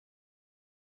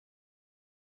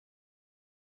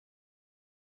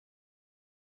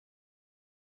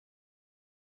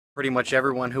Pretty much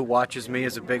everyone who watches me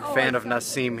is a big fan of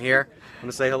Nassim here. I'm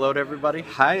gonna say hello to everybody.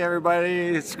 Hi everybody,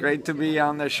 it's great to be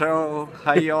on the show.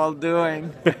 How you all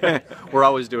doing? We're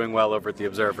always doing well over at the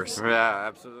Observers. Yeah,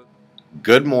 absolutely.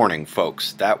 Good morning,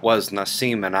 folks. That was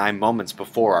Nassim and I moments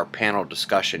before our panel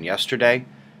discussion yesterday.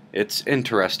 It's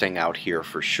interesting out here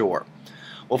for sure.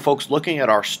 Well, folks, looking at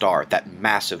our star, that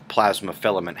massive plasma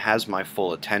filament has my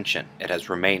full attention. It has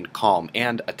remained calm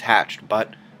and attached,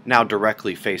 but now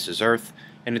directly faces Earth,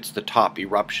 and it's the top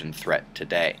eruption threat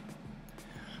today.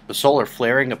 The solar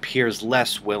flaring appears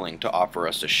less willing to offer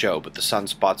us a show, but the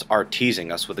sunspots are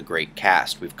teasing us with a great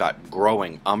cast. We've got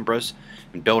growing umbras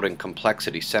and building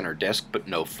complexity center disk, but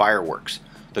no fireworks.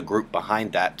 The group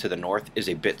behind that to the north is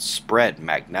a bit spread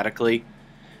magnetically,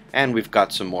 and we've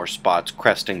got some more spots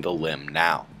cresting the limb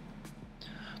now.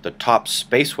 The top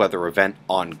space weather event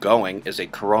ongoing is a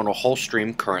coronal hole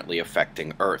stream currently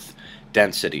affecting Earth.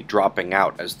 Density dropping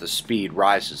out as the speed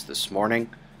rises this morning.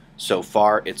 So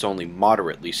far, it's only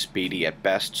moderately speedy at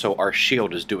best, so our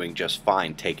shield is doing just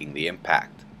fine taking the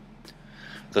impact.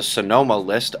 The Sonoma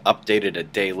list updated a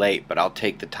day late, but I'll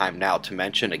take the time now to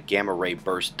mention a gamma ray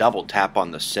burst double tap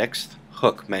on the 6th.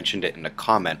 Hook mentioned it in a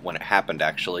comment when it happened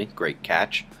actually, great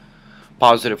catch.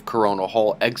 Positive coronal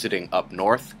hole exiting up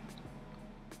north.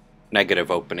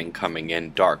 Negative opening coming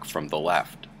in dark from the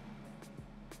left.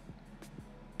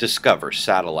 Discover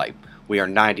satellite. We are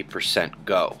 90%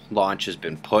 go. Launch has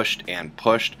been pushed and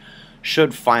pushed.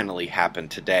 Should finally happen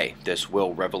today. This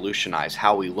will revolutionize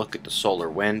how we look at the solar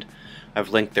wind. I've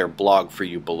linked their blog for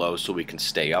you below so we can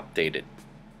stay updated.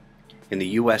 In the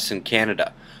US and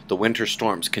Canada, the winter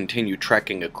storms continue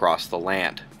trekking across the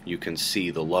land. You can see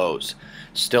the lows.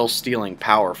 Still stealing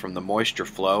power from the moisture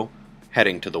flow,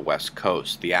 heading to the west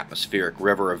coast. The atmospheric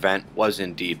river event was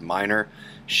indeed minor.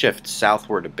 Shifts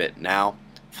southward a bit now.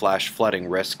 Flash flooding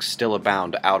risks still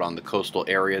abound out on the coastal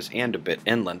areas and a bit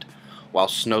inland, while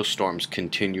snowstorms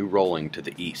continue rolling to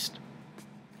the east.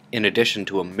 In addition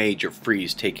to a major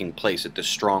freeze taking place at the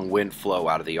strong wind flow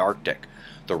out of the Arctic,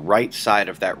 the right side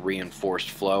of that reinforced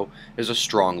flow is a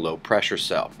strong low pressure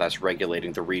cell. That's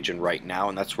regulating the region right now,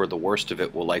 and that's where the worst of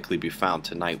it will likely be found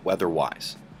tonight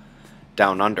weather-wise.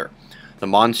 Down under, the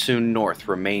monsoon north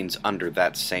remains under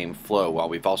that same flow, while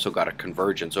we've also got a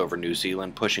convergence over New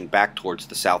Zealand pushing back towards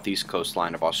the southeast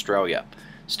coastline of Australia.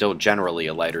 Still generally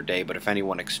a lighter day, but if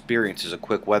anyone experiences a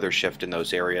quick weather shift in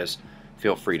those areas,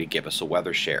 feel free to give us a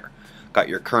weather share. Got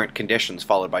your current conditions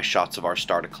followed by shots of our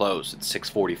star to close at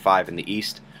 6:45 in the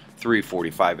east,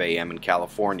 3:45 a.m. in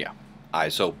California.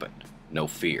 Eyes open, no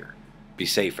fear. Be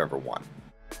safe, everyone.